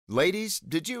Ladies,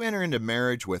 did you enter into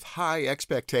marriage with high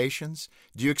expectations?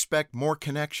 Do you expect more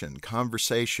connection,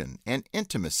 conversation, and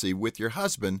intimacy with your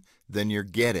husband than you're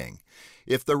getting?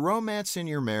 If the romance in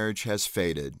your marriage has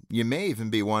faded, you may even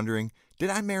be wondering, did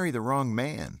I marry the wrong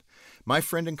man? My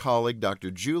friend and colleague,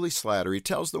 Dr. Julie Slattery,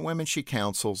 tells the women she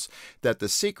counsels that the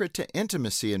secret to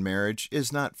intimacy in marriage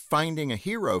is not finding a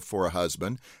hero for a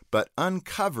husband, but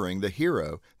uncovering the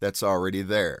hero that's already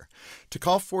there. To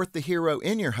call forth the hero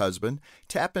in your husband,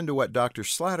 tap into what Dr.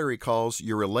 Slattery calls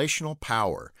your relational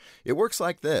power. It works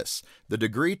like this. The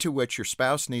degree to which your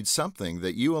spouse needs something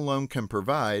that you alone can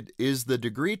provide is the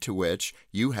degree to which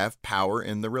you have power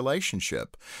in the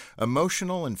relationship.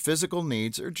 Emotional and physical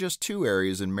needs are just two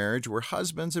areas in marriage where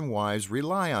husbands and wives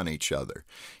rely on each other.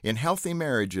 In healthy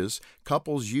marriages,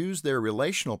 couples use their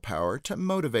relational power to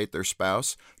motivate their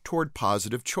spouse toward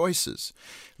positive choices.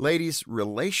 Ladies,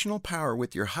 relational power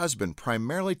with your husband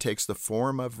primarily takes the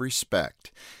form of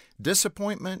respect.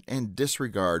 Disappointment and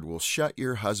disregard will shut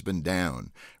your husband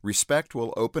down. Respect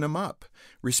will open him up.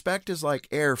 Respect is like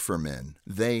air for men.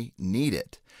 They need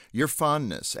it. Your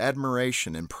fondness,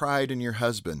 admiration, and pride in your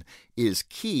husband is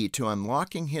key to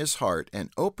unlocking his heart and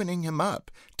opening him up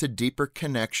to deeper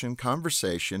connection,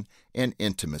 conversation, and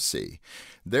intimacy.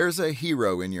 There's a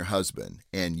hero in your husband,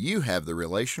 and you have the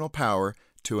relational power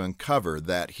to uncover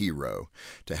that hero.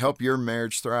 To help your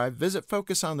marriage thrive, visit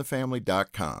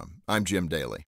FocusOnTheFamily.com. I'm Jim Daly.